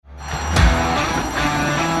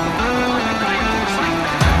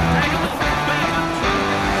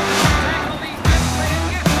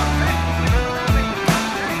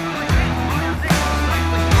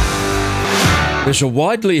There's a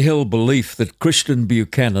widely held belief that Kristen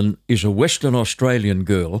Buchanan is a Western Australian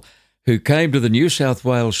girl who came to the New South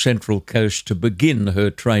Wales Central Coast to begin her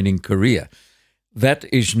training career. That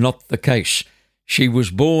is not the case. She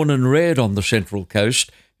was born and reared on the Central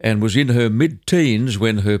Coast and was in her mid-teens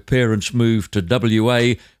when her parents moved to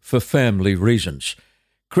WA for family reasons.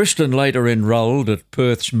 Kristen later enrolled at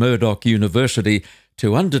Perth's Murdoch University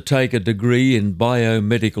to undertake a degree in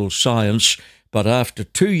biomedical science, but after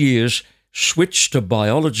 2 years switched to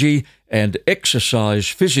biology and exercise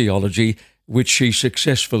physiology, which she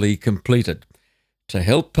successfully completed. To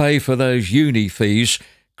help pay for those uni fees,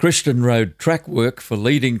 Kristen rode track work for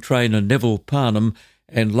leading trainer Neville Parnham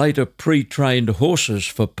and later pre-trained horses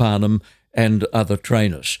for Parnham and other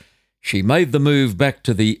trainers. She made the move back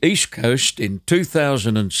to the East Coast in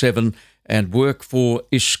 2007 and worked for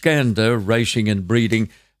Iskander Racing and Breeding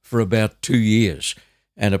for about 2 years.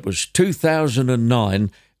 And it was 2009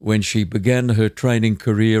 when she began her training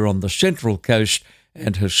career on the Central Coast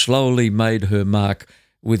and has slowly made her mark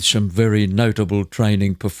with some very notable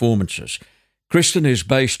training performances. Kristen is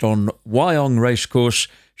based on Wyong Racecourse.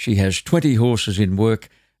 She has 20 horses in work,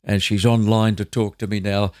 and she's online to talk to me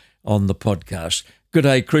now on the podcast. Good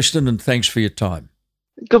day, Kristen, and thanks for your time.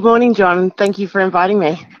 Good morning, John. Thank you for inviting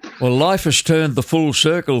me. Well, life has turned the full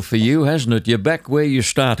circle for you, hasn't it? You're back where you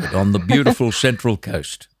started, on the beautiful Central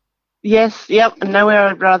Coast. Yes, yep, nowhere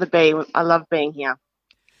I'd rather be. I love being here.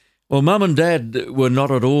 Well, Mum and Dad were not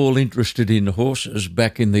at all interested in horses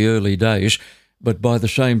back in the early days, but by the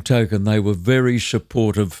same token, they were very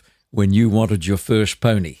supportive when you wanted your first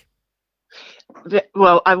pony.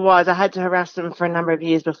 Well, I was. I had to harass them for a number of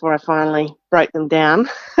years before I finally broke them down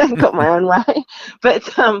and got my own way. But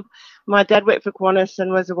my dad worked for Qantas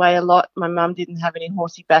and was away a lot. My mum didn't have any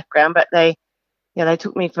horsey background, but they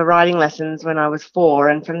took me for riding lessons when I was 4,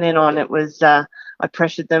 and from then on it was I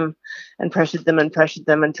pressured them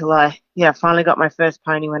until I finally got my first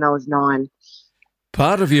pony when I was 9.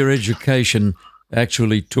 Part of your education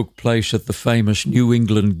actually took place at the famous New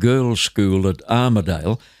England Girls' School at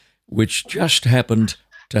Armidale, which just happened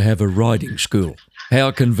to have a riding school.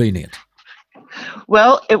 How convenient.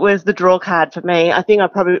 Well, it was the draw card for me. I think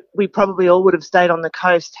we probably all would have stayed on the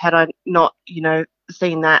coast had I not,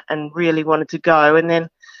 seen that and really wanted to go. And then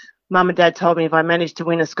Mum and Dad told me if I managed to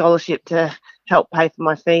win a scholarship to help pay for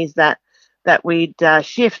my fees that we'd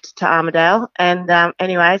shift to Armidale. And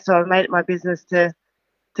anyway, so I made it my business to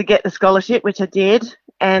get the scholarship, which I did.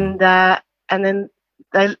 And then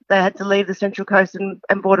they had to leave the Central Coast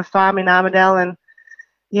and bought a farm in Armidale, and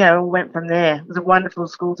went from there. It was a wonderful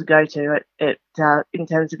school to go to in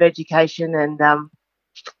terms of education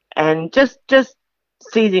and just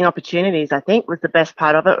seizing opportunities, I think, was the best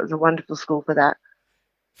part of it. It was a wonderful school for that.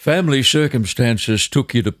 Family circumstances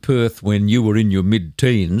took you to Perth when you were in your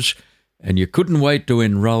mid-teens, and you couldn't wait to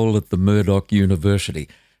enrol at the Murdoch University.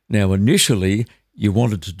 Now, initially, you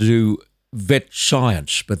wanted to do vet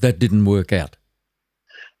science, but that didn't work out.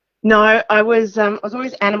 No, I was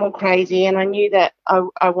always animal crazy, and I knew that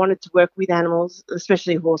I wanted to work with animals,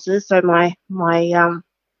 especially horses. So my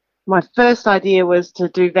first idea was to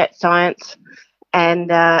do vet science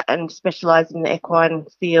and specialise in the equine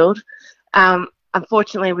field.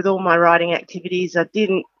 Unfortunately, with all my riding activities, I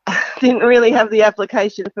didn't really have the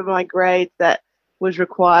application for my grades that was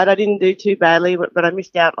required. I didn't do too badly, but I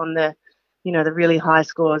missed out on the really high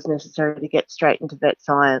scores necessary to get straight into vet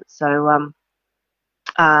science. So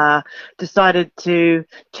decided to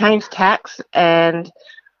change tacks and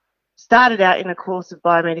started out in a course of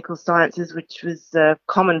biomedical sciences, which was a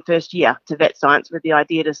common first year to vet science, with the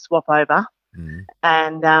idea to swap over.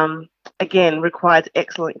 And again, required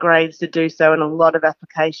excellent grades to do so and a lot of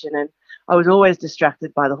application. And I was always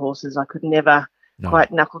distracted by the horses. I could never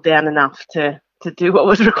quite knuckle down enough to do what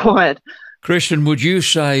was required. Kristen, would you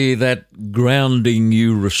say that grounding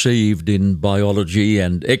you received in biology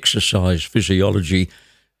and exercise physiology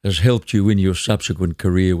has helped you in your subsequent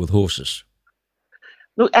career with horses?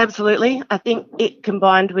 Look, absolutely. I think it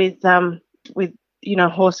combined with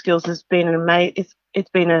horse skills has been it's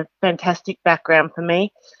been a fantastic background for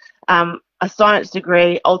me. A science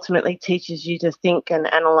degree ultimately teaches you to think and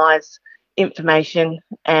analyse information,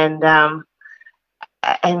 and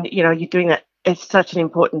you're doing that. It's such an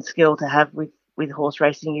important skill to have with horse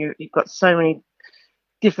racing. You've got so many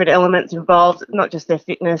different elements involved, not just their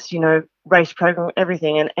fitness, race program,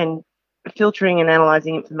 everything, and filtering and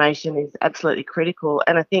analysing information is absolutely critical.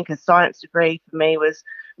 And I think a science degree for me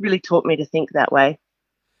really taught me to think that way,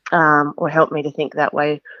 or helped me to think that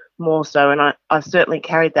way more so. And I've certainly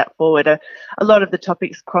carried that forward. A lot of the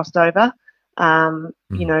topics crossed over,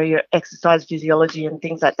 your exercise physiology and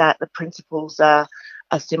things like that. The principles are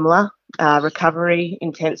are similar, recovery,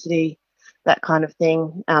 intensity, that kind of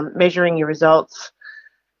thing, measuring your results.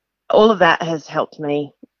 All of that has helped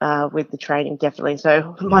me with the training, definitely.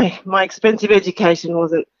 So my expensive education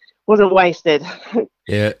wasn't wasted.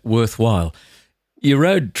 Yeah, worthwhile. You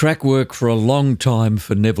rode track work for a long time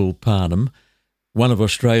for Neville Parnham, one of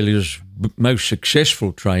Australia's most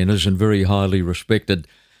successful trainers and very highly respected.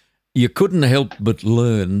 You couldn't help but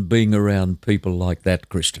learn being around people like that,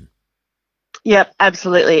 Kristen. Yep,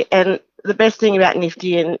 absolutely. And the best thing about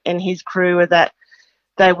Nifty and his crew were that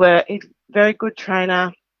they were a very good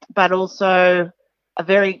trainer, but also a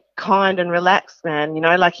very kind and relaxed man. You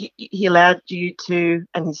know, like he allowed you to,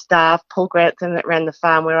 and his staff, Paul Grantham that ran the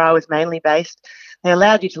farm where I was mainly based, they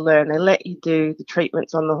allowed you to learn. They let you do the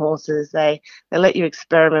treatments on the horses. They let you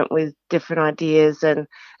experiment with different ideas and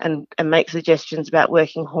make suggestions about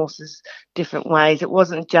working horses different ways. It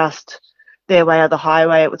wasn't just their way or the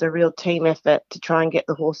highway. It was a real team effort to try and get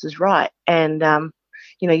the horses right. And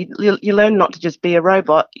you know, you learn not to just be a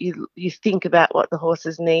robot. You think about what the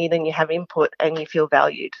horses need, and you have input, and you feel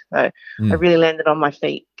valued. So I really landed on my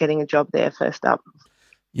feet getting a job there first up.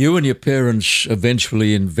 You and your parents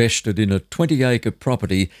eventually invested in a 20-acre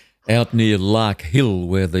property out near Lark Hill,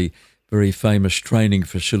 where the very famous training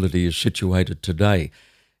facility is situated today.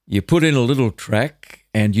 You put in a little track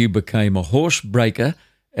and you became a horse breaker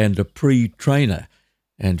and a pre-trainer.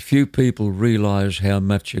 And few people realise how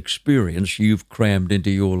much experience you've crammed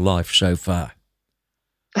into your life so far.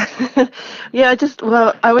 Yeah,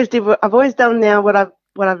 I always did. I've always done now what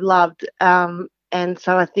I've loved, and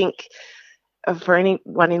so I think for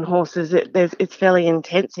anyone in horses, it's fairly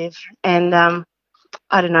intensive. And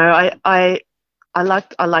I don't know, I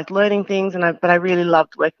liked learning things, but I really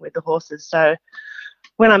loved working with the horses. So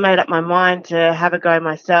when I made up my mind to have a go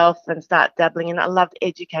myself and start dabbling in, I loved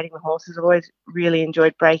educating the horses. I've always really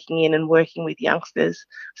enjoyed breaking in and working with youngsters.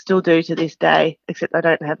 Still do to this day, except I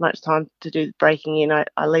don't have much time to do the breaking in.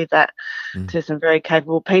 I leave that to some very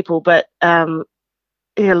capable people. But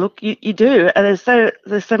yeah, look, you do, and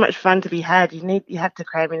there's so much fun to be had. You have to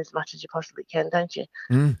cram in as much as you possibly can, don't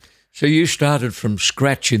you? So you started from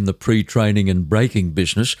scratch in the pre-training and breaking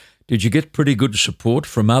business. Did you get pretty good support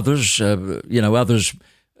from others? Others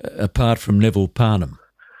apart from Neville Parnham?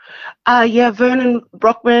 Yeah, Vernon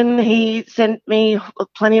Brockman, he sent me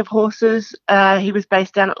plenty of horses. He was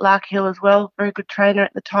based down at Lark Hill as well, very good trainer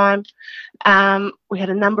at the time. We had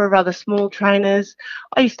a number of other small trainers.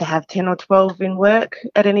 I used to have 10 or 12 in work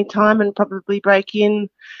at any time and probably break in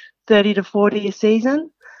 30 to 40 a season.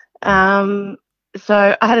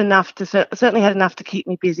 So I had certainly had enough to keep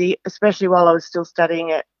me busy, especially while I was still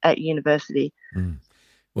studying at university.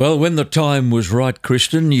 Well, when the time was right,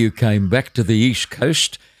 Kristen, you came back to the East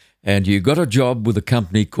Coast and you got a job with a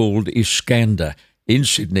company called Iskander in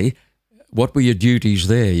Sydney. What were your duties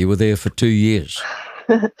there? You were there for 2 years.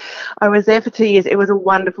 I was there for 2 years. It was a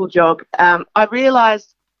wonderful job. I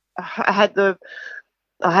realised I had the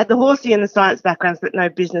horsey and the science backgrounds, but no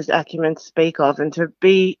business acumen to speak of. And to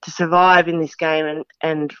survive in this game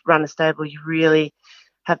and run a stable, you really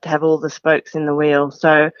have to have all the spokes in the wheel.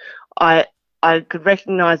 So I could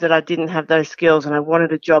recognise that I didn't have those skills, and I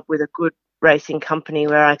wanted a job with a good racing company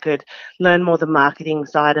where I could learn more the marketing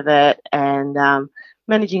side of it and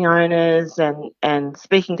managing owners and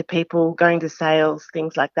speaking to people, going to sales,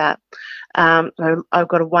 things like that. So I've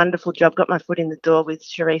got a wonderful job, got my foot in the door with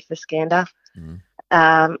Sharif Iskander.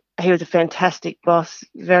 He was a fantastic boss,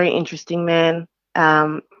 very interesting man,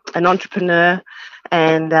 an entrepreneur,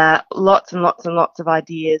 and lots and lots and lots of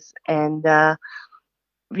ideas. And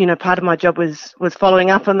part of my job was following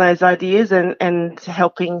up on those ideas and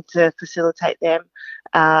helping to facilitate them.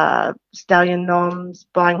 Stallion noms,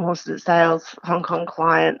 buying horses at sales, Hong Kong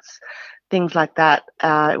clients, things like that.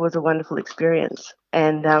 It was a wonderful experience,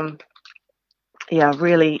 and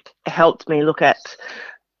really helped me look at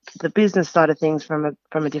the business side of things from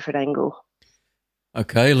a different angle.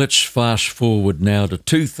 Okay, let's fast forward now to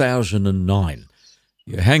 2009.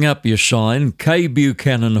 You hang up your sign, K.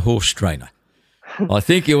 Buchanan Horse Trainer. I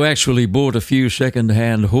think you actually bought a few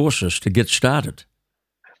second-hand horses to get started.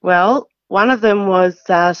 Well, one of them was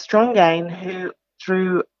Strongain, who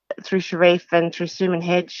through Sharif and through Suman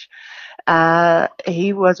Hedge,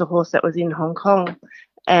 he was a horse that was in Hong Kong,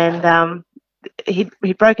 and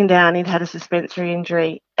he'd broken down. He'd had a suspensory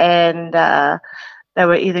injury, and they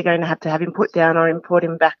were either going to have him put down or import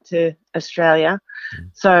him back to Australia.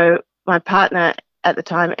 So my partner at the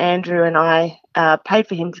time, Andrew, and I paid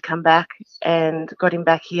for him to come back and got him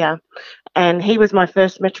back here. And he was my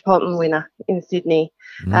first Metropolitan winner in Sydney.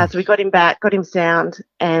 So we got him back, got him sound,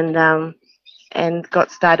 and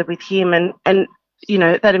got started with him. And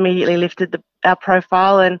that immediately lifted our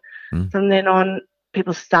profile, and Mm. from then on,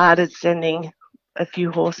 people started sending a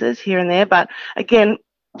few horses here and there, but again,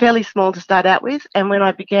 fairly small to start out with. And when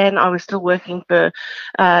I began, I was still working for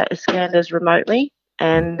Iskanders remotely,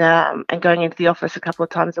 and going into the office a couple of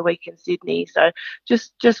times a week in Sydney. So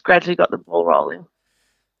just gradually got the ball rolling.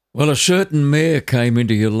 Well, a certain mare came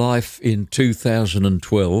into your life in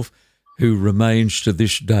 2012 who remains to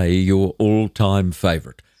this day your all-time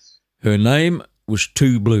favourite. Her name was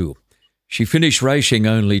Two Blue. She finished racing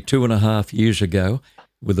only 2.5 years ago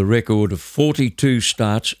with a record of 42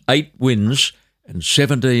 starts, 8 wins and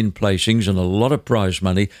 17 placings and a lot of prize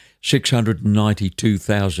money,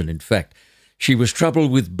 692,000 in fact. She was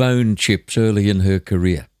troubled with bone chips early in her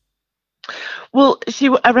career. Well, she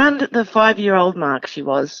around the 5-year-old mark. She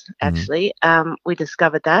was actually. We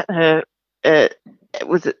discovered that it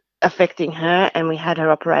was affecting her, and we had her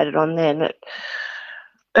operated on then.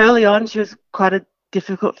 Early on, she was quite a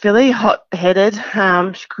difficult filly, hot-headed.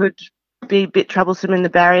 She could be a bit troublesome in the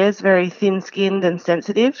barriers, very thin-skinned and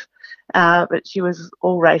sensitive. But she was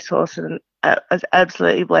all racehorse, and I was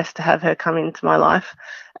absolutely blessed to have her come into my life.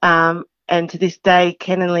 And to this day,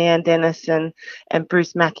 Ken and Leanne Dennis and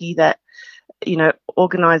Bruce Mackey that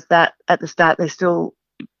organised that at the start, they're still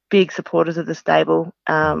big supporters of the stable.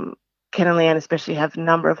 Ken and Leanne especially have a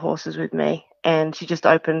number of horses with me, and she just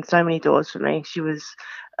opened so many doors for me. She was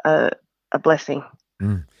a blessing.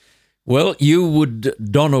 Mm. Well, you would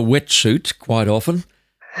don a wetsuit quite often.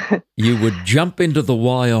 You would jump into the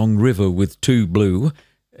Wyong River with Two Blue,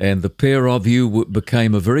 and the pair of you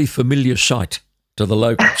became a very familiar sight to the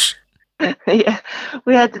locals. Yeah,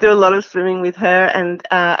 we had to do a lot of swimming with her, and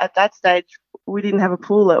at that stage we didn't have a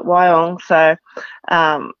pool at Wyong, so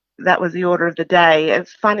that was the order of the day.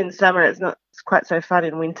 It's fun in summer; it's quite so fun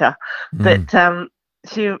in winter. But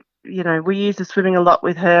she, we used the swimming a lot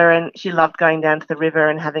with her, and she loved going down to the river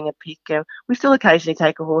and having a pick. And we still occasionally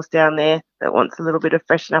take a horse down there that wants a little bit of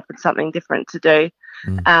freshen up and something different to do.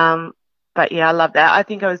 But yeah, I love that. I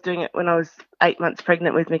think I was doing it when I was 8 months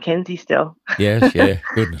pregnant with Mackenzie still. Yes, yeah,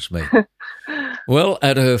 goodness me. Well,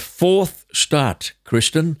 at her 4th start,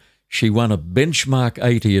 Kristen, she won a benchmark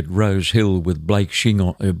 80 at Rose Hill with Blake Shin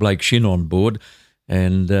on board.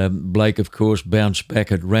 And Blake, of course, bounced back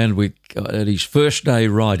at Randwick at his first day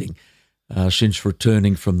riding since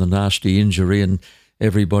returning from the nasty injury, and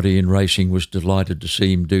everybody in racing was delighted to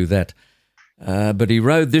see him do that. But he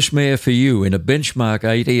rode this mare for you in a benchmark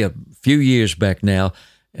 80 a few years back now,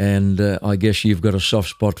 and I guess you've got a soft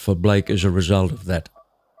spot for Blake as a result of that.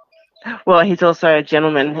 Well, he's also a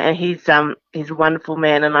gentleman, and he's a wonderful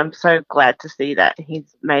man, and I'm so glad to see that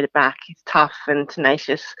he's made it back. He's tough and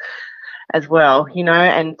tenacious as well,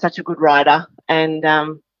 and such a good rider. And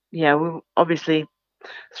we're obviously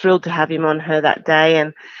thrilled to have him on her that day.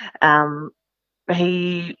 And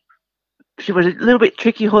she was a little bit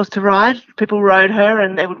tricky horse to ride. People rode her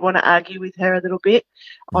and they would want to argue with her a little bit.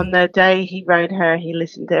 On the day he rode her, he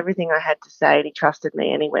listened to everything I had to say, and he trusted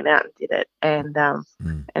me, and he went out and did it.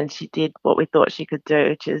 And she did what we thought she could do,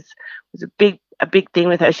 which was a big thing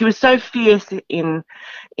with her. She was so fierce in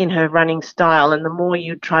her running style, and the more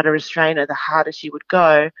you try to restrain her, the harder she would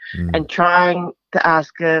go. And trying to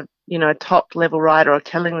ask a top level rider, or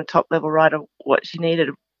telling the top level rider what she needed,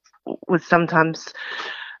 was sometimes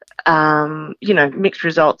mixed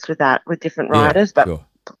results with that, with different riders. But sure.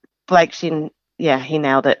 Blake Shin, he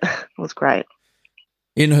nailed it. It was great.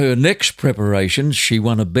 In her next preparations, she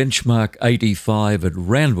won a benchmark 85 at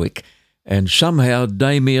Randwick, and somehow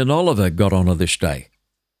Damien Oliver got on her this day.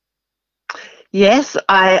 Yes,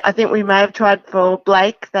 I think we may have tried for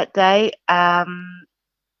Blake that day, and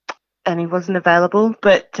he wasn't available.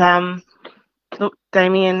 But look,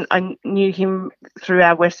 Damien, I knew him through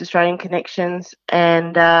our West Australian connections,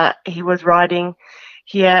 and he was riding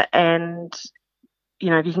here. And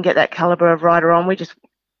if you can get that calibre of rider on,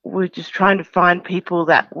 we're just trying to find people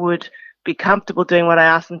that would be comfortable doing what I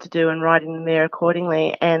asked them to do and riding them there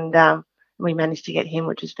accordingly. And we managed to get him,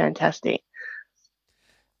 which is fantastic.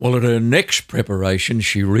 Well, at her next preparation,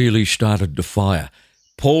 she really started to fire.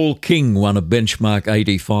 Paul King won a benchmark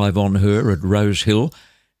 85 on her at Rose Hill,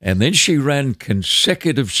 and then she ran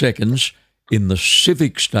consecutive seconds in the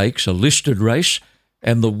Civic Stakes, a listed race,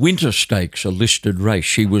 and the Winter Stakes, a listed race.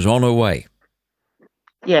 She was on her way.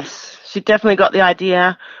 Yes, she definitely got the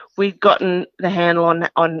idea. We'd gotten the handle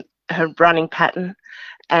on her running pattern,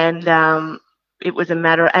 and it was a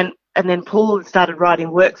matter. And then Paul started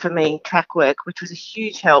riding work for me, track work, which was a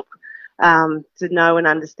huge help to know and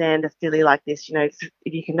understand a filly like this. If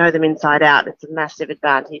you can know them inside out, it's a massive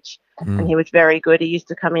advantage. And he was very good. He used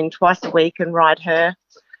to come in twice a week and ride her.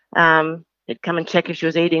 He'd come and check if she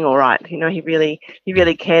was eating all right. You know, he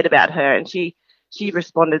really cared about her, and she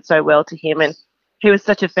responded so well to him. And he was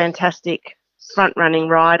such a fantastic front-running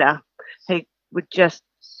rider. He would just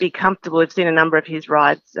be comfortable. I've seen a number of his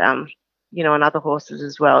rides, you know, on other horses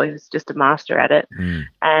as well. He was just a master at it.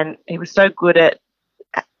 And he was so good at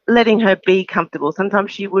letting her be comfortable.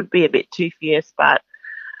 Sometimes she would be a bit too fierce, but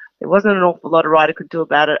there wasn't an awful lot a rider could do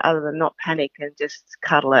about it other than not panic and just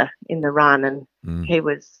cuddle her in the run. And he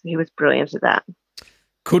was brilliant at that.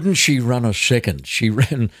 Couldn't she run a second? She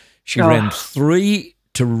ran 3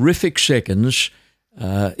 terrific seconds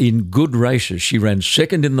in good races. She ran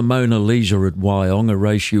second in the Mona Lisa at Wyong, a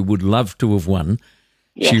race you would love to have won.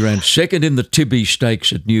 Yes. She ran second in the Tibby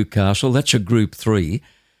Stakes at Newcastle. That's a Group 3.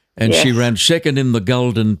 And she ran second in the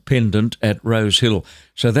Golden Pendant at Rose Hill.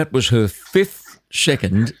 So that was her 5th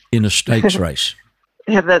second in a stakes race.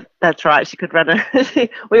 Yeah, that's right. She could run a...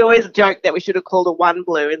 We always joke that we should have called her 1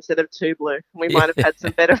 blue instead of 2 blue. We might have had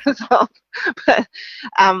some better results. But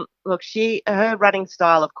look, her running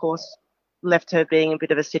style, of course, left her being a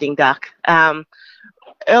bit of a sitting duck.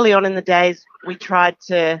 Early on in the days, we tried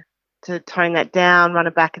to tone that down, run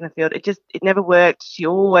her back in the field. It never worked. She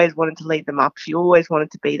always wanted to lead them up. She always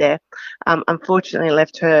wanted to be there. Unfortunately,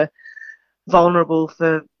 left her vulnerable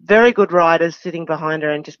for very good riders sitting behind her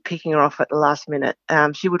and just picking her off at the last minute.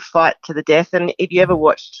 She would fight to the death. And if you ever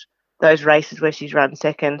watched those races where she's run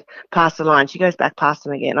second past the line, she goes back past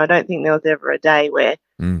them again. I don't think there was ever a day where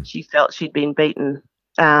she felt she'd been beaten.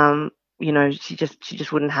 You know, she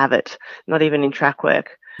just wouldn't have it, not even in track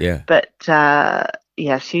work. Yeah. But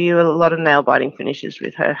she had a lot of nail-biting finishes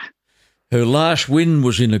with her. Her last win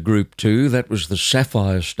was in a Group 2. That was the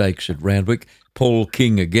Sapphire Stakes at Randwick. Paul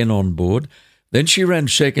King again on board. Then she ran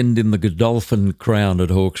second in the Godolphin Crown at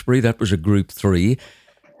Hawkesbury. That was a Group 3.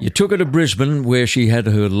 You took her to Brisbane where she had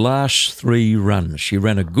her last 3 runs. She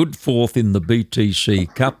ran a good 4th in the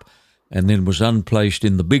BTC Cup and then was unplaced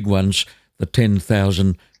in the big ones, the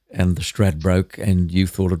 10,000 and the Stradbroke, and you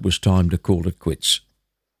thought it was time to call it quits.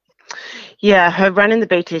 Yeah, her run in the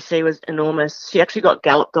BTC was enormous. She actually got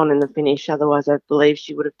galloped on in the finish. Otherwise, I believe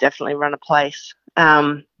she would have definitely run a place.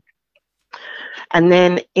 And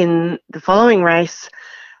then in the following race,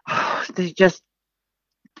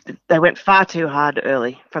 they went far too hard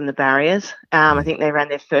early from the barriers. I think they ran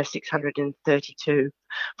their first 632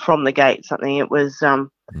 from the gate. It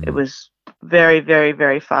was very, very,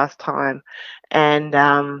 very fast time,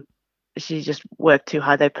 and she just worked too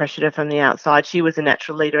hard. They pressured her from the outside. She was a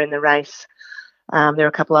natural leader in the race. There were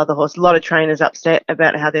a couple other horses. A lot of trainers upset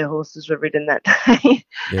about how their horses were ridden that day.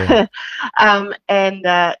 Yeah.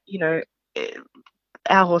 You know,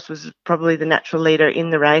 our horse was probably the natural leader in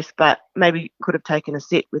the race, but maybe could have taken a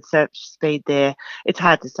sit with such speed there. It's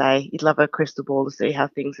hard to say. You'd love a crystal ball to see how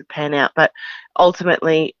things would pan out. But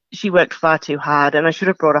ultimately, she worked far too hard, and I should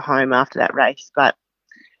have brought her home after that race. But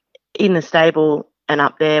in the stable and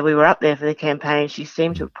up there, we were up there for the campaign. She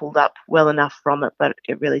seemed to have pulled up well enough from it, but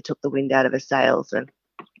it really took the wind out of her sails, and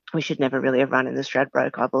we should never really have run in the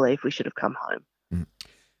Stradbroke, I believe. We should have come home.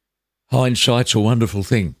 Hindsight's a wonderful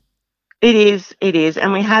thing. It is.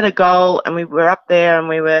 And we had a goal, and we were up there, and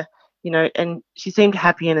we were, you know, and she seemed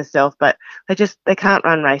happy in herself, but they can't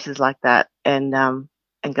run races like that and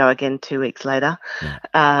go again 2 weeks later.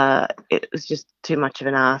 Yeah. It was just too much of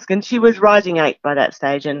an ask. And she was rising 8 by that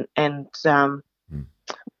stage, and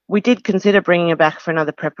we did consider bringing her back for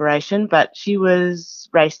another preparation, but she was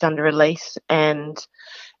raced under release, and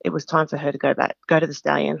it was time for her to go to the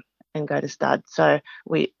stallion and go to stud. So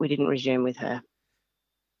we didn't resume with her.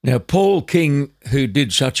 Now, Paul King, who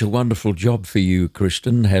did such a wonderful job for you,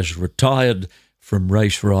 Kristen, has retired from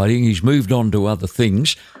race riding. He's moved on to other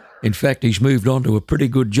things. In fact, he's moved on to a pretty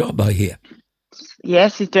good job, I hear.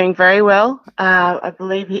 Yes, he's doing very well. I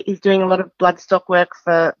believe he's doing a lot of bloodstock work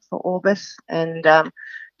for Orbis and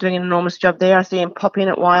doing an enormous job there. I see him pop in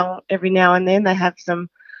at Wyong every now and then. They have some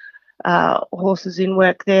horses in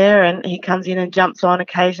work there, and he comes in and jumps on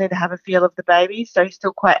occasionally to have a feel of the babies. So he's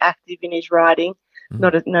still quite active in his riding.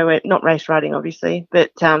 Not race riding, obviously,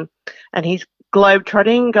 but and he's globe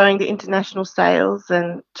trotting, going to international sales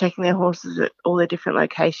and checking their horses at all their different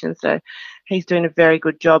locations. So he's doing a very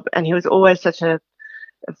good job, and he was always such a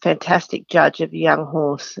fantastic judge of a young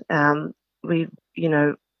horse. We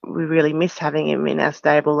really miss having him in our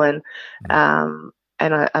stable, and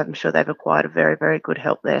I'm sure they've acquired a very, very good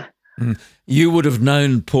help there. You would have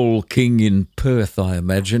known Paul King in Perth, I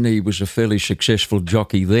imagine. He was a fairly successful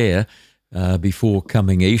jockey there. Before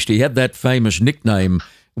coming east. He had that famous nickname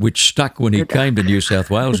which stuck when he came to New South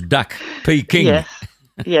Wales, Duck, P. King.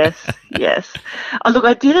 Yes. Oh, look,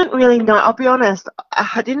 I didn't really know, I'll be honest,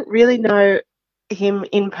 I didn't really know him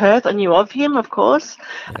in Perth. I knew of him, of course.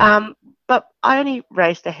 Yeah. But I only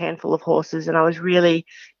raced a handful of horses, and I was really,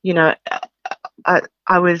 you know,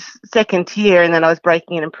 I was second tier, and then I was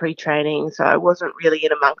breaking in and pre-training, so I wasn't really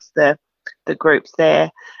in amongst the groups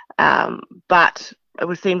there. But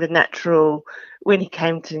it seemed a natural when he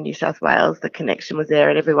came to New South Wales. The connection was there,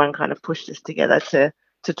 and everyone kind of pushed us together to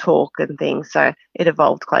talk and things. So it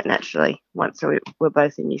evolved quite naturally once we were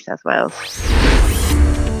both in New South Wales.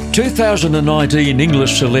 2019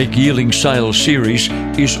 English Select Yearling Sales Series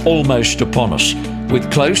is almost upon us,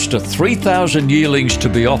 with close to 3,000 yearlings to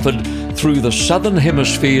be offered through the Southern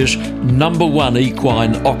Hemisphere's #1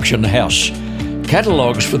 equine auction house.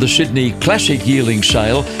 Catalogues for the Sydney Classic Yearling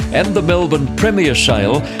Sale and the Melbourne Premier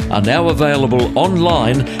Sale are now available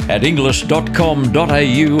online at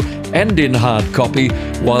inglis.com.au and in hard copy,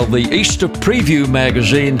 while the Easter Preview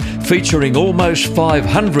magazine, featuring almost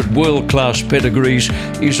 500 world-class pedigrees,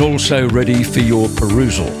 is also ready for your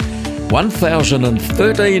perusal.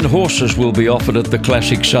 1,013 horses will be offered at the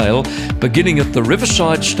Classic Sale, beginning at the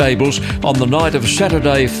Riverside Stables on the night of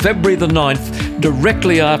Saturday, February the 9th,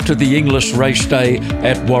 directly after the English Race Day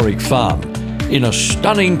at Warwick Farm. In a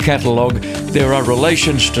stunning catalogue, there are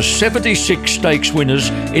relations to 76 stakes winners,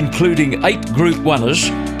 including 8 Group 1ers,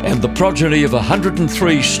 and the progeny of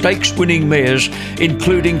 103 stakes-winning mares,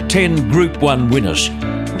 including 10 Group 1 winners.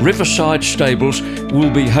 Riverside Stables will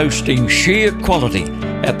be hosting sheer quality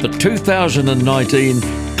at the 2019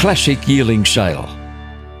 Classic Yearling Sale.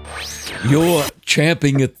 You're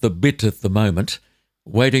champing at the bit at the moment,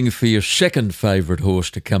 waiting for your second favourite horse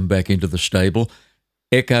to come back into the stable,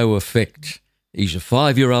 Echo Effect. He's a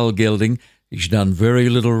 5-year-old gelding. He's done very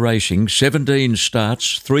little racing, 17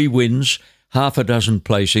 starts, 3 wins, half a dozen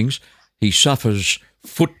placings. He suffers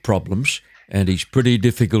foot problems and he's pretty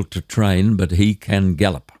difficult to train, but he can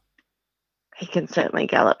gallop. He can certainly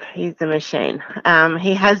gallop. He's a machine.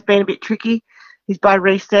 He has been a bit tricky. He's by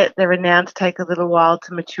reset. They're renowned to take a little while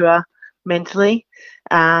to mature mentally.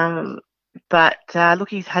 But look,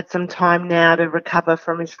 he's had some time now to recover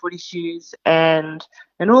from his foot issues and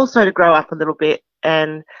also to grow up a little bit.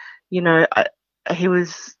 And, you know, he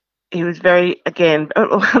was very, again,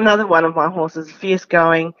 another one of my horses, fierce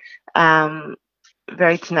going,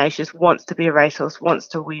 very tenacious, wants to be a racehorse, wants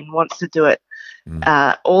to win, wants to do it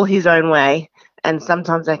all his own way. And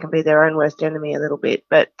sometimes they can be their own worst enemy a little bit.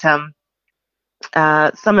 But some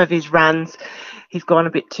of his runs, he's gone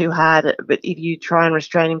a bit too hard. But if you try and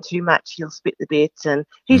restrain him too much, he'll spit the bits. And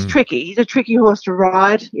he's tricky. He's a tricky horse to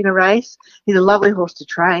ride in a race. He's a lovely horse to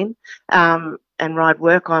train and ride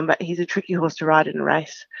work on, but he's a tricky horse to ride in a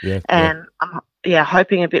race. I'm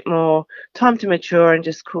hoping a bit more time to mature and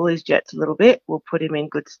just cool his jets a little bit will put him in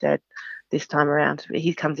good stead this time around.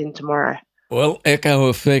 He comes in tomorrow. Well, Echo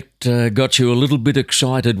Effect got you a little bit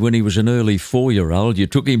excited when he was an early 4-year-old. You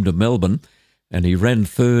took him to Melbourne and he ran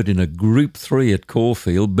third in a Group 3 at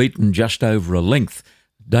Caulfield, beaten just over a length.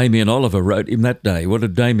 Damien Oliver rode him that day. What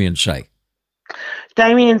did Damien say?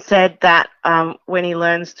 Damien said that when he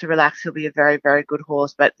learns to relax, he'll be a very, very good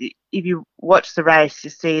horse. But if you watch the race, you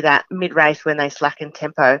see that mid-race when they slacken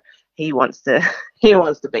tempo, he wants to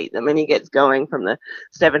beat them, and he gets going from the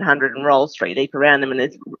 700 and rolls 3 deep around them. And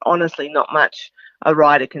there's honestly not much a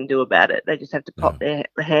rider can do about it. They just have to pop their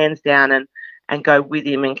hands down and go with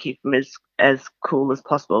him and keep him as cool as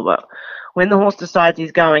possible. But when the horse decides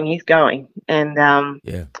he's going, and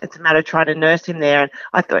it's a matter of trying to nurse him there. And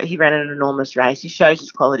I thought he ran an enormous race. He shows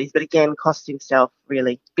his qualities, but again, cost himself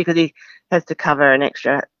really because he has to cover an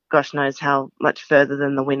extra, gosh knows how much further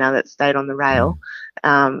than the winner that stayed on the rail.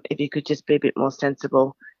 If he could just be a bit more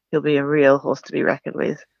sensible, he'll be a real horse to be reckoned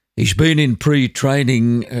with. He's been in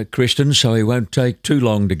pre-training, Kristen, so he won't take too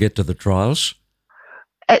long to get to the trials.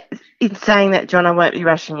 In saying that, John, I won't be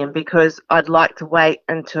rushing him because I'd like to wait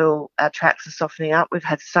until our tracks are softening up. We've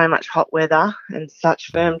had so much hot weather and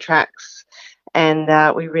such firm tracks, and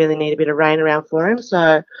we really need a bit of rain around for him.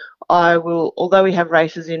 So I will, although we have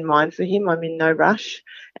races in mind for him, I'm in no rush,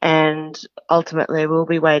 and ultimately we'll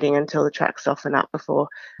be waiting until the tracks soften up before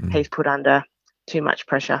he's put under too much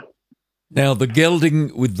pressure. Now, the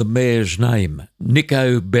gelding with the mare's name,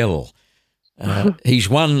 Nico Bell. He's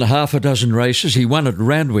won half a dozen races. He won at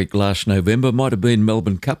Randwick last November, might have been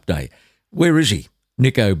Melbourne Cup Day. Where is he,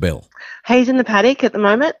 Nico Bell? He's in the paddock at the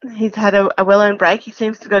moment. He's had a well-earned break. He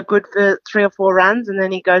seems to go good for 3 or 4 runs and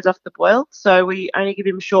then he goes off the boil. So we only give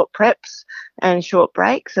him short preps and short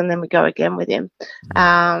breaks and then we go again with him.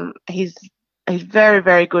 He's very,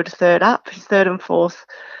 very good third up. He's third and fourth.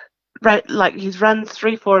 Right, like his runs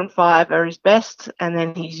 3, 4 and 5 are his best and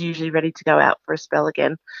then he's usually ready to go out for a spell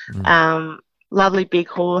again. lovely big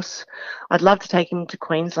horse. I'd love to take him to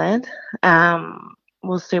Queensland.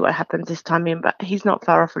 We'll see what happens this time in, but he's not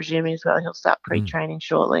far off resuming as well. He'll start pre-training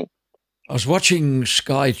shortly. I was watching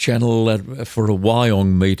Sky Channel for a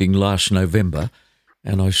Wyong meeting last November,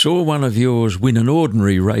 and I saw one of yours win an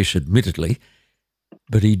ordinary race, admittedly,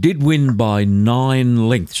 but he did win by 9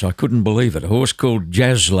 lengths. I couldn't believe it. A horse called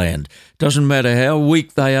Jazzland. Doesn't matter how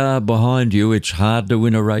weak they are behind you, it's hard to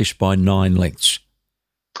win a race by 9 lengths.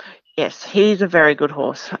 Yes, he's a very good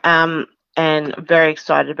horse. And very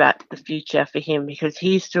excited about the future for him because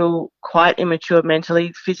he's still quite immature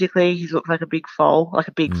mentally. Physically, he looks like a big foal,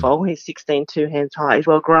 He's 16, 2 hands high. He's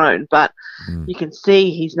well grown, but you can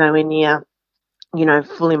see he's nowhere near,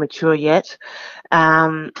 fully mature yet.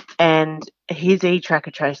 And his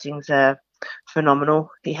E-tracker tracings are phenomenal.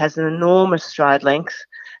 He has an enormous stride length,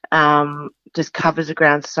 just covers the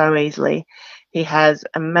ground so easily. He has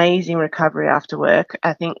amazing recovery after work.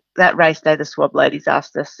 I think that race day, the Swab ladies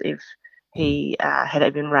asked us if he had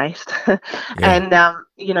even raced. And,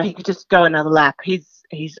 he could just go another lap.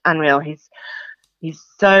 He's unreal. He's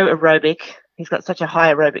so aerobic. He's got such a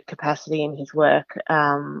high aerobic capacity in his work.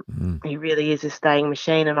 He really is a staying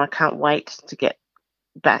machine, and I can't wait to get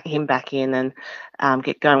him back in and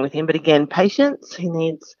get going with him. But again, patience. He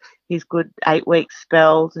needs his good 8-week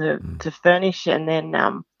spell to furnish, and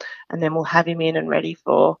then we'll have him in and ready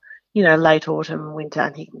for late autumn, winter,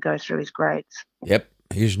 and he can go through his grades. Yep.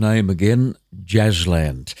 His name again,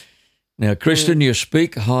 Jazzland. Now, Kristen, you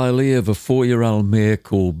speak highly of a 4-year-old mare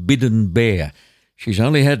called Bidden Bear. She's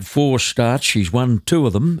only had 4 starts. She's won 2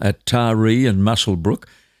 of them at Taree and Muswellbrook.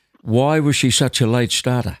 Why was she such a late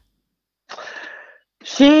starter?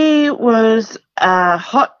 She was a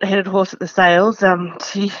hot-headed horse at the sales.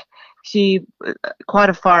 She quite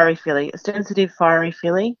a fiery filly, a sensitive, fiery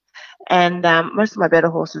filly. And most of my better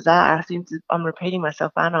horses are. I'm repeating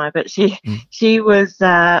myself, aren't I? But she was,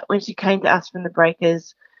 when she came to us from the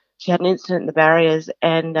breakers, she had an incident in the barriers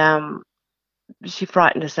and she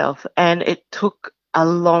frightened herself. And it took a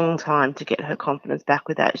long time to get her confidence back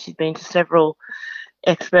with that. She'd been to several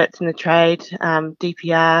experts in the trade,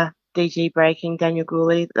 DPR, DG Breaking, Daniel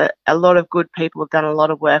Gooley. A lot of good people have done a lot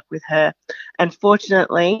of work with her. And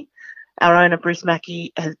fortunately, our owner, Bruce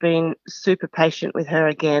Mackey, has been super patient with her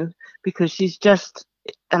again because she's just,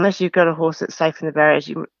 unless you've got a horse that's safe in the barriers,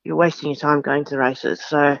 you're wasting your time going to races.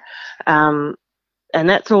 So, and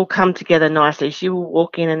that's all come together nicely. She will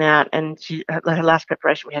walk in and out, and her last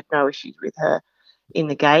preparation, we had no issues with her in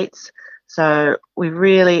the gates. So we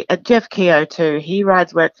really, Jeff Keogh too, he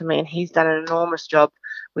rides work for me, and he's done an enormous job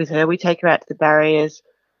with her. We take her out to the barriers,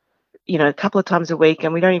 a couple of times a week,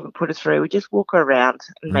 and we don't even put her through. We just walk her around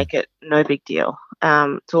and make it no big deal.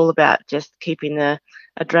 It's all about just keeping the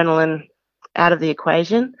adrenaline out of the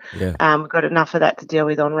equation. Yeah. We've got enough of that to deal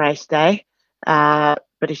with on race day.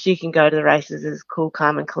 But if she can go to the races as cool,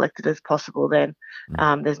 calm and collected as possible, then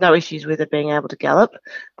there's no issues with her being able to gallop.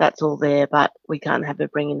 That's all there, but we can't have her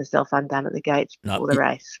bringing herself undone at the gates before the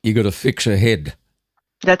race. You got to fix her head.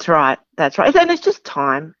 That's right. And it's just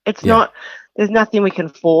time. It's not, there's nothing we can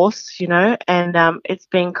force, and it's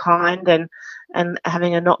being kind and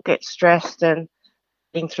having her not get stressed and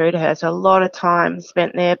getting through to her. So a lot of time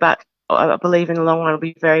spent there, but I believe in the long run will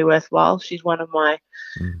be very worthwhile. She's one of my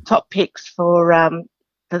top picks for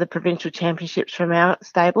the provincial championships from our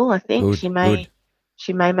stable. I think she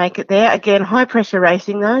may make it there. Again, high pressure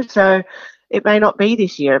racing though, so it may not be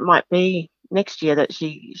this year. It might be next year that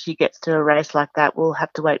she gets to a race like that. We'll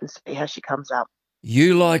have to wait and see how she comes up.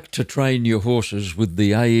 You like to train your horses with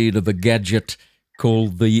the aid of a gadget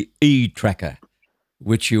called the E-tracker,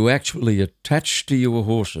 which you actually attach to your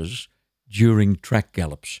horses during track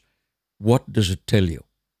gallops. What does it tell you?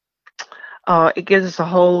 Oh, it gives us a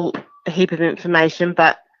whole heap of information,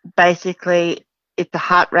 but basically it's a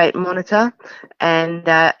heart rate monitor and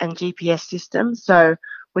GPS system, so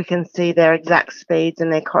we can see their exact speeds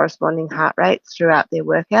and their corresponding heart rates throughout their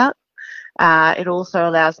workout. It also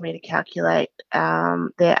allows me to calculate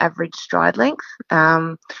their average stride length,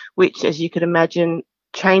 which, as you could imagine,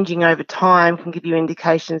 changing over time can give you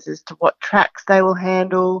indications as to what tracks they will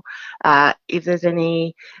handle, if there's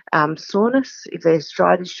any soreness, if their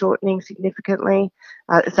stride is shortening significantly.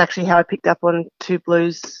 It's actually how I picked up on Two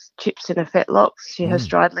Blues chips in a fetlocks. Her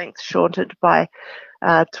stride length shortened by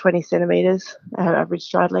 20 centimetres, her average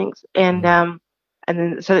stride length. And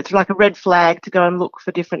then, so it's like a red flag to go and look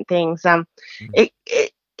for different things.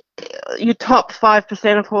 Your top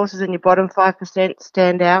 5% of horses and your bottom 5%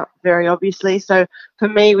 stand out very obviously. So for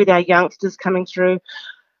me, with our youngsters coming through,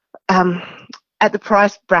 at the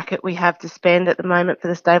price bracket we have to spend at the moment for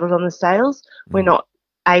the stables on the sales, we're not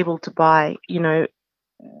able to buy,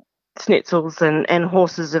 schnitzels and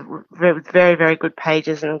horses with very, very good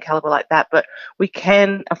pages and caliber like that, but we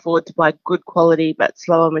can afford to buy good quality but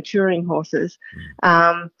slower maturing horses.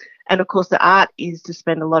 And of course, the art is to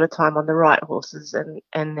spend a lot of time on the right horses and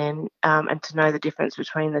then to know the difference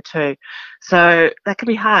between the two. So that can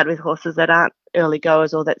be hard with horses that aren't early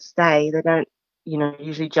goers or that stay. They don't,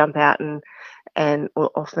 usually jump out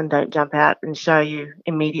or often don't jump out and show you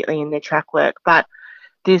immediately in their track work. But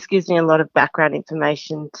this gives me a lot of background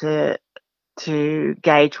information to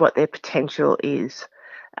gauge what their potential is.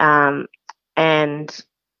 And,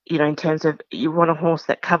 in terms of, you want a horse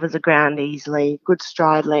that covers the ground easily, good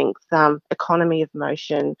stride length, economy of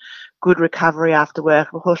motion, good recovery after work.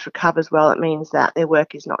 If a horse recovers well, it means that their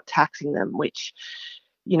work is not taxing them, which,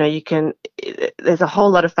 there's a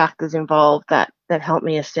whole lot of factors involved that help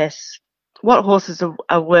me assess what horses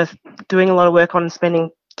are worth doing a lot of work on and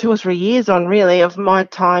spending 2 or 3 years on, really, of my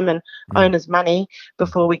time and owners' money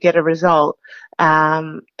before we get a result.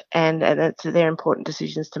 And they're important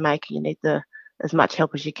decisions to make. You need as much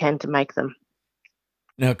help as you can to make them.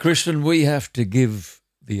 Now, Kristen, we have to give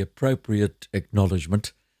the appropriate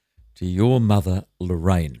acknowledgement to your mother,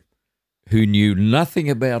 Lorraine, who knew nothing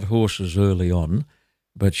about horses early on,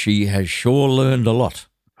 but she has sure learned a lot.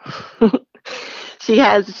 She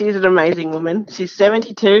has. She's an amazing woman. She's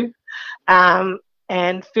 72.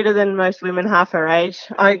 And fitter than most women half her age.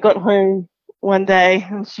 I got home one day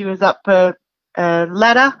and she was up a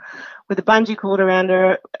ladder with a bungee cord around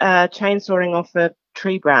her, chainsawing off a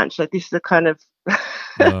tree branch. Like, this is the kind of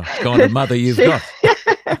kind of mother you've got.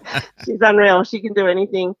 She's unreal. She can do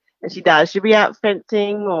anything, and she does. She'll be out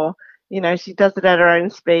fencing, or she does it at her own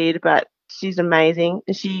speed. But she's amazing.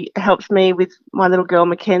 She helps me with my little girl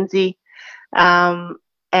Mackenzie, and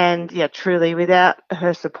truly, without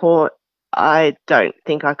her support, I don't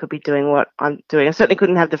think I could be doing what I'm doing. I certainly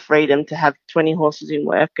couldn't have the freedom to have 20 horses in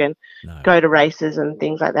work and go to races and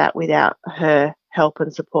things like that without her help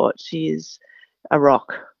and support. She is a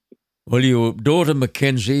rock. Well, your daughter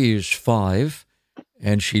Mackenzie is 5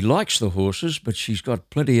 and she likes the horses, but she's got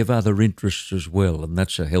plenty of other interests as well, and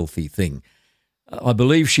that's a healthy thing. I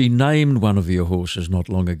believe she named one of your horses not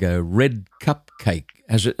long ago Red Cupcake.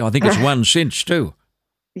 I think it's won since too.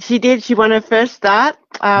 She did. She won her first start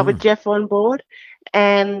with Jeff on board,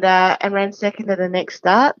 and ran second at the next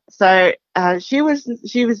start. So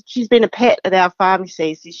she's been a pet at our farm. You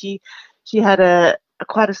see, so she had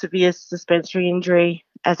quite a severe suspensory injury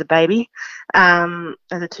as a baby, as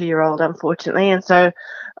a 2-year-old, unfortunately, and so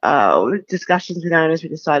with discussions with owners, we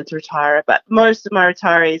decided to retire her. But most of my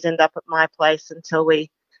retirees end up at my place until we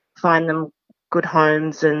find them good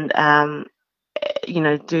homes and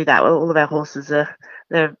do that. Well, all of our horses are.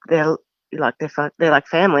 They're like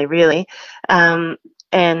family, really.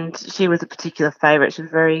 And she was a particular favourite. She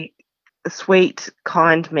was very sweet,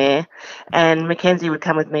 kind mare, and Mackenzie would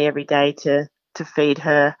come with me every day to feed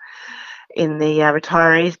her in the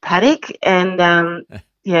retirees paddock. And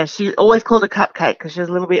she always called her Cupcake because she was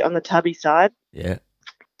a little bit on the tubby side. Yeah.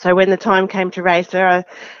 So when the time came to race her,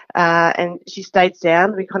 and she stayed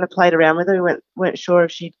down, we kind of played around with her. We weren't sure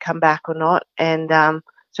if she'd come back or not, and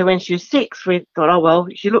so when she was 6, we thought, oh, well,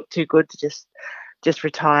 she looked too good to just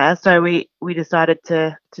retire. So we decided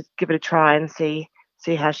to give it a try and see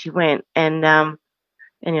how she went. And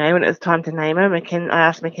anyway, when it was time to name her, I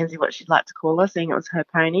asked Mackenzie what she'd like to call her, seeing it was her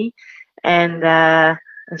pony, and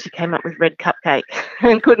she came up with Red Cupcake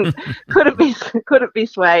and couldn't be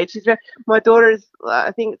swayed. My daughter is,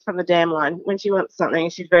 I think it's from the dam line. When she wants something,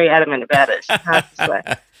 she's very adamant about it. She's hard to sway.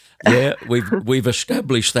 Yeah, we've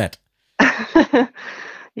established that.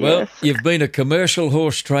 Well, yes. You've been a commercial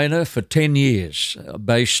horse trainer for 10 years,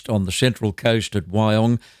 based on the Central Coast at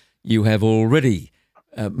Wyong. You have already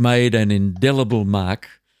made an indelible mark.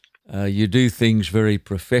 You do things very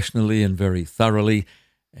professionally and very thoroughly,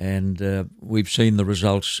 and we've seen the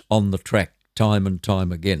results on the track time and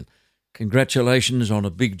time again. Congratulations on a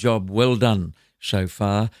big job. Well done so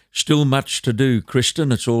far. Still much to do,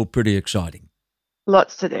 Kristen. It's all pretty exciting.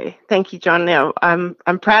 Lots to do. Thank you, John. Now, I'm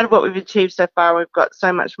proud of what we've achieved so far. We've got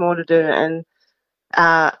so much more to do, and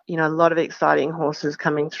a lot of exciting horses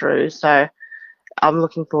coming through. So I'm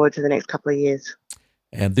looking forward to the next couple of years.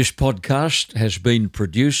 And this podcast has been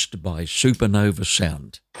produced by Supernova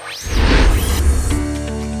Sound.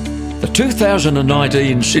 The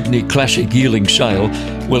 2019 Sydney Classic Yearling Sale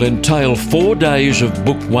will entail 4 days of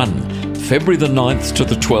Book 1, February the 9th to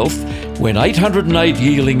the 12th, when 808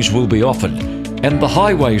 yearlings will be offered, and the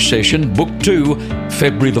Highway Session, Book 2,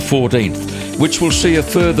 February the 14th, which will see a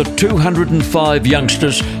further 205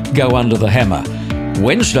 youngsters go under the hammer.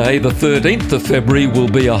 Wednesday, the 13th of February, will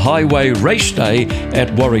be a highway race day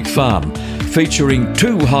at Warwick Farm. featuring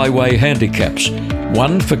 2 highway handicaps,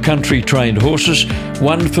 one for country-trained horses,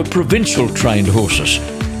 one for provincial-trained horses.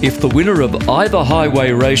 If the winner of either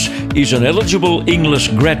highway race is an eligible English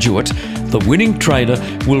graduate, the winning trainer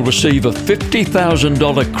will receive a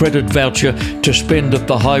 $50,000 credit voucher to spend at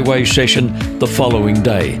the highway session the following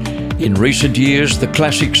day. In recent years, the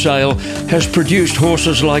Classic Sale has produced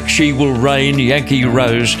horses like She Will Reign, Yankee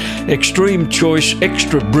Rose, Extreme Choice,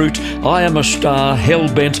 Extra Brute, I Am a Star,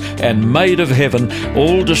 Hellbent and Maid of Heaven,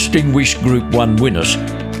 all distinguished Group 1 winners.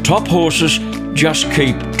 Top horses just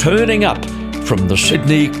keep turning up from the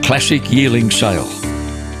Sydney Classic Yearling Sale.